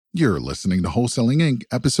You're listening to Wholesaling Inc.,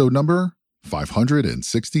 episode number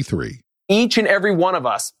 563. Each and every one of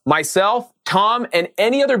us, myself, Tom, and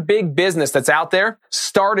any other big business that's out there,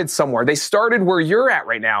 started somewhere. They started where you're at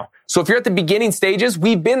right now. So if you're at the beginning stages,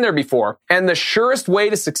 we've been there before. And the surest way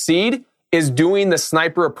to succeed is doing the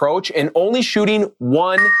sniper approach and only shooting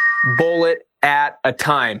one bullet at a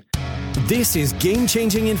time. This is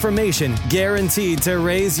game-changing information guaranteed to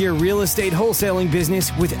raise your real estate wholesaling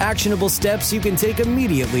business with actionable steps you can take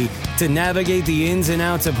immediately to navigate the ins and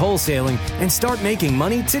outs of wholesaling and start making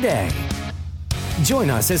money today. Join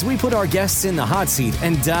us as we put our guests in the hot seat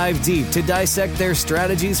and dive deep to dissect their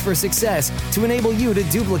strategies for success to enable you to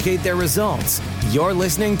duplicate their results. You're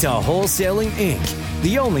listening to Wholesaling Inc.,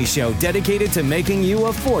 the only show dedicated to making you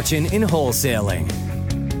a fortune in wholesaling.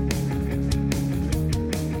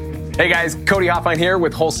 Hey guys, Cody Hoffine here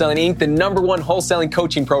with Wholesaling Inc., the #1 wholesaling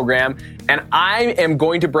coaching program, and I am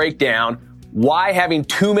going to break down why having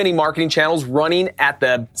too many marketing channels running at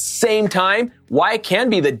the same time, why it can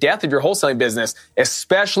be the death of your wholesaling business,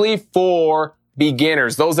 especially for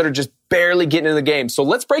beginners, those that are just barely getting into the game. So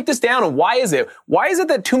let's break this down. And why is it? Why is it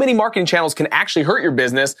that too many marketing channels can actually hurt your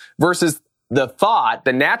business versus the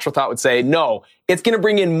natural thought would say, no, it's going to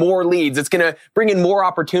bring in more leads. It's going to bring in more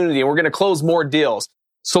opportunity and we're going to close more deals.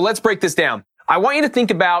 So let's break this down. I want you to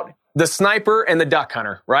think about the sniper and the duck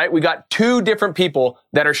hunter, right? We got two different people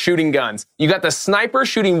that are shooting guns. You got the sniper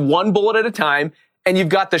shooting one bullet at a time, and you've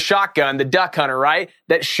got the shotgun, the duck hunter, right?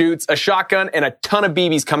 That shoots a shotgun and a ton of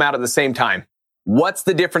BBs come out at the same time. What's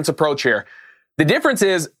the difference approach here? The difference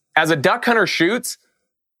is, as a duck hunter shoots,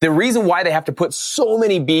 the reason why they have to put so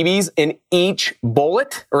many BBs in each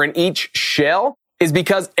bullet or in each shell is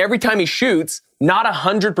because every time he shoots, not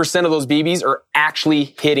 100% of those BBs are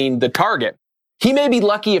actually hitting the target. He may be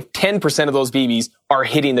lucky if 10% of those BBs are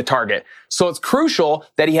hitting the target. So it's crucial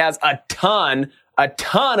that he has a ton of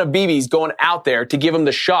BBs going out there to give him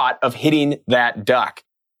the shot of hitting that duck.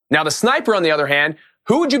 Now, the sniper, on the other hand,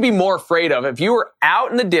 who would you be more afraid of? If you were out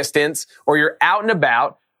in the distance or you're out and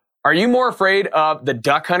about, are you more afraid of the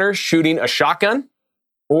duck hunter shooting a shotgun?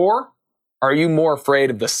 Or are you more afraid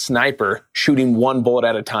of the sniper shooting one bullet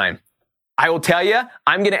at a time? I will tell you,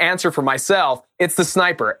 I'm going to answer for myself. It's the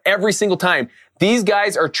sniper every single time. These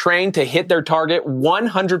guys are trained to hit their target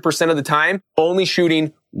 100% of the time, only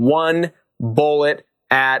shooting one bullet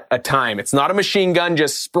at a time. It's not a machine gun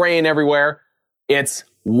just spraying everywhere. It's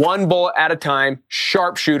one bullet at a time,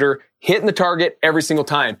 sharpshooter, hitting the target every single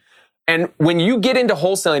time. And when you get into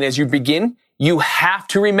wholesaling as you begin, you have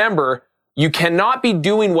to remember you cannot be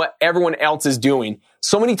doing what everyone else is doing.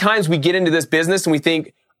 So many times we get into this business and we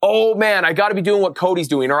think, oh man, I got to be doing what Cody's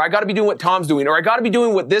doing, or I got to be doing what Tom's doing, or I got to be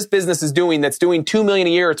doing what this business is doing that's doing $2 million a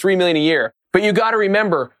year or $3 million a year. But you got to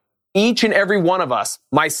remember, each and every one of us,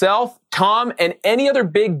 myself, Tom, and any other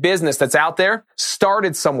big business that's out there,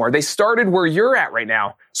 started somewhere. They started where you're at right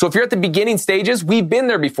now. So if you're at the beginning stages, we've been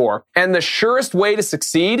there before. And the surest way to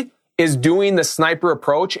succeed is doing the sniper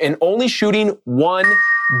approach and only shooting one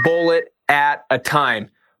bullet at a time.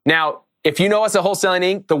 Now, if you know us at Wholesaling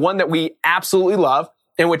Inc., the one that we absolutely love,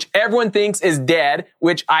 and which everyone thinks is dead,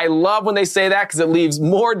 which I love when they say that because it leaves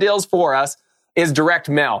more deals for us, is direct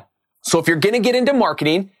mail. So if you're going to get into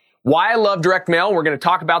marketing, why I love direct mail, we're going to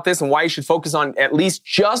talk about this and why you should focus on at least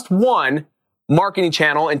just one marketing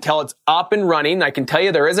channel until it's up and running. I can tell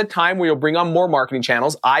you there is a time where you'll bring on more marketing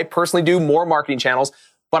channels. I personally do more marketing channels,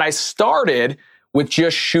 but I started with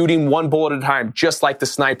just shooting one bullet at a time, just like the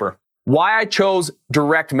sniper. Why I chose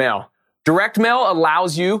direct mail. Direct mail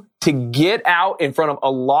allows you to get out in front of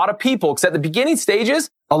a lot of people, because at the beginning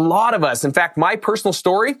stages, a lot of us, in fact, my personal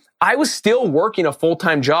story, I was still working a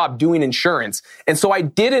full-time job doing insurance. And so I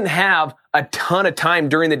didn't have a ton of time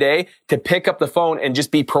during the day to pick up the phone and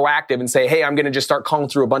just be proactive and say, hey, I'm going to just start calling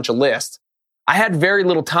through a bunch of lists. I had very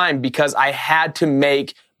little time because I had to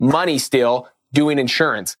make money still doing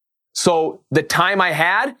insurance. So the time I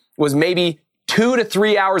had was maybe 2 to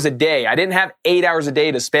 3 hours a day. I didn't have 8 hours a day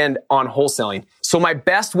to spend on wholesaling. So my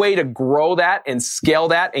best way to grow that and scale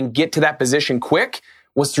that and get to that position quick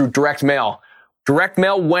was through direct mail. Direct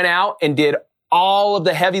mail went out and did all of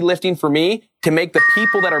the heavy lifting for me to make the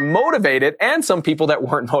people that are motivated and some people that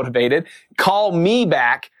weren't motivated call me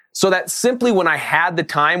back, so that simply when I had the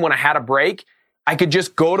time, when I had a break, I could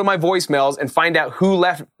just go to my voicemails and find out who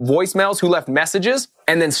left voicemails, who left messages,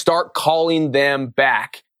 and then start calling them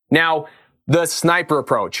back. Now, the sniper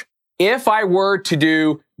approach. If I were to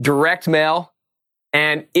do direct mail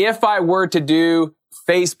and if I were to do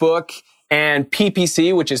Facebook and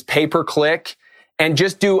PPC, which is pay-per-click, and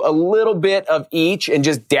just do a little bit of each and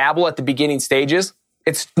just dabble at the beginning stages,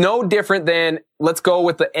 it's no different than, let's go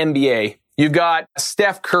with the NBA. You've got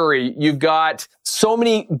Steph Curry. You've got so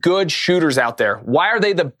many good shooters out there. Why are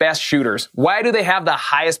they the best shooters? Why do they have the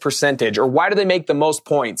highest percentage? Or why do they make the most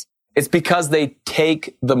points? It's because they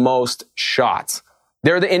take the most shots.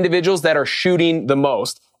 They're the individuals that are shooting the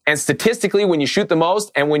most. And statistically, when you shoot the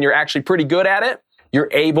most and when you're actually pretty good at it, you're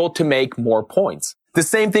able to make more points. The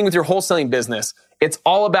same thing with your wholesaling business. It's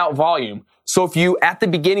all about volume. So if you, at the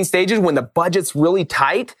beginning stages, when the budget's really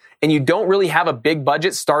tight and you don't really have a big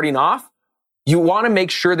budget starting off, you want to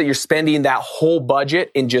make sure that you're spending that whole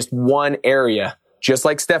budget in just one area. Just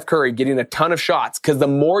like Steph Curry, getting a ton of shots. Because the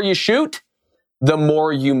more you shoot, the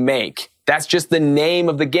more you make. That's just the name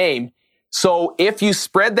of the game. So if you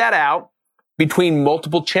spread that out between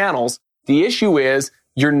multiple channels, the issue is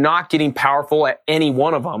you're not getting powerful at any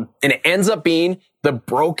one of them. And it ends up being the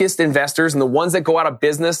brokest investors and the ones that go out of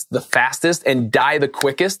business the fastest and die the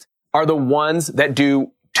quickest are the ones that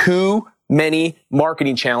do too many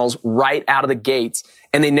marketing channels right out of the gates.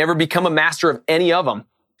 And they never become a master of any of them.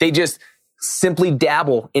 They just simply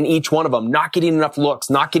dabble in each one of them, not getting enough looks,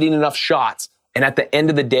 not getting enough shots. And at the end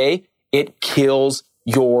of the day, it kills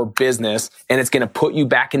your business. And it's going to put you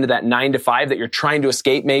back into that 9 to 5 that you're trying to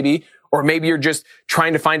escape maybe, or maybe you're just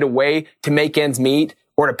trying to find a way to make ends meet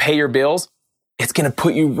or to pay your bills. It's going to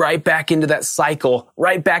put you right back into that cycle,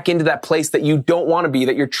 right back into that place that you don't want to be,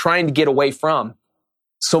 that you're trying to get away from.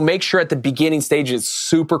 So make sure at the beginning stage, it's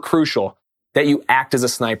super crucial that you act as a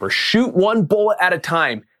sniper. Shoot one bullet at a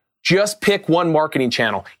time. Just pick one marketing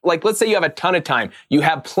channel. Like, let's say you have a ton of time. You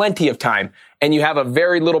have plenty of time and you have a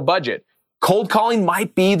very little budget. Cold calling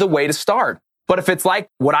might be the way to start. But if it's like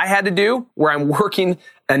what I had to do, where I'm working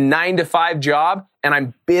a 9 to 5 job and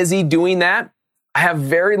I'm busy doing that, I have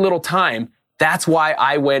very little time. That's why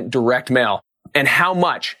I went direct mail. And how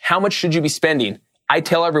much? How much should you be spending? I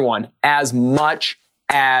tell everyone, as much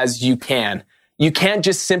as you can. You can't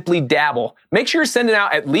just simply dabble. Make sure you're sending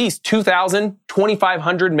out at least 2,000,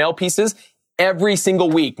 2,500 mail pieces every single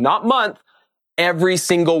week, not month, every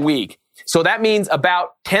single week. So that means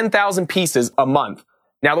about 10,000 pieces a month.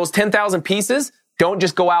 Now those 10,000 pieces don't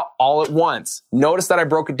just go out all at once. Notice that I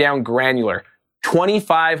broke it down granular.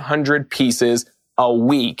 2,500 pieces a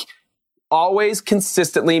week. Always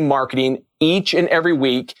consistently marketing each and every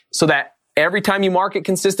week so that every time you market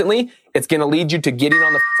consistently, it's going to lead you to getting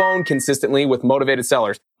on the phone consistently with motivated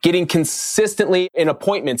sellers, getting consistently in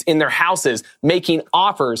appointments in their houses, making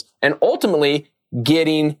offers, and ultimately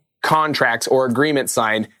getting contracts or agreements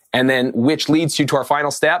signed, and then which leads you to our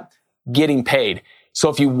final step, getting paid. So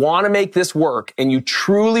if you want to make this work and you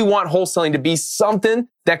truly want wholesaling to be something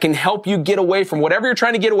that can help you get away from whatever you're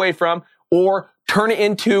trying to get away from, or turn it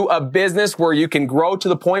into a business where you can grow to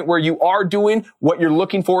the point where you are doing what you're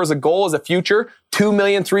looking for as a goal, as a future, 2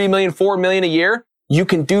 million, 3 million, 4 million a year, you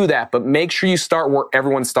can do that. But make sure you start where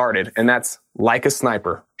everyone started. And that's like a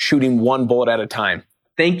sniper, shooting one bullet at a time.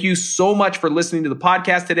 Thank you so much for listening to the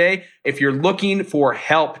podcast today. If you're looking for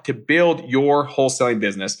help to build your wholesaling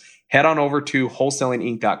business, head on over to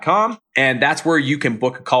wholesalinginc.com. And that's where you can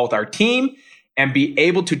book a call with our team and be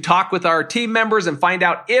able to talk with our team members and find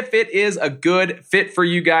out if it is a good fit for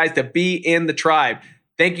you guys to be in the tribe.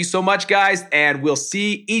 Thank you so much, guys, and we'll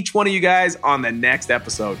see each one of you guys on the next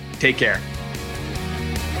episode. Take care.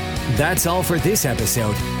 That's all for this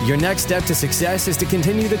episode. Your next step to success is to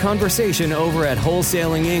continue the conversation over at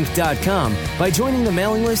wholesalinginc.com by joining the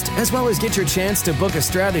mailing list, as well as get your chance to book a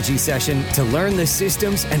strategy session to learn the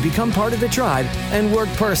systems and become part of the tribe and work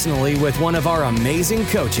personally with one of our amazing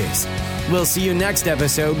coaches. We'll see you next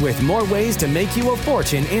episode with more ways to make you a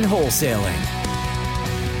fortune in wholesaling.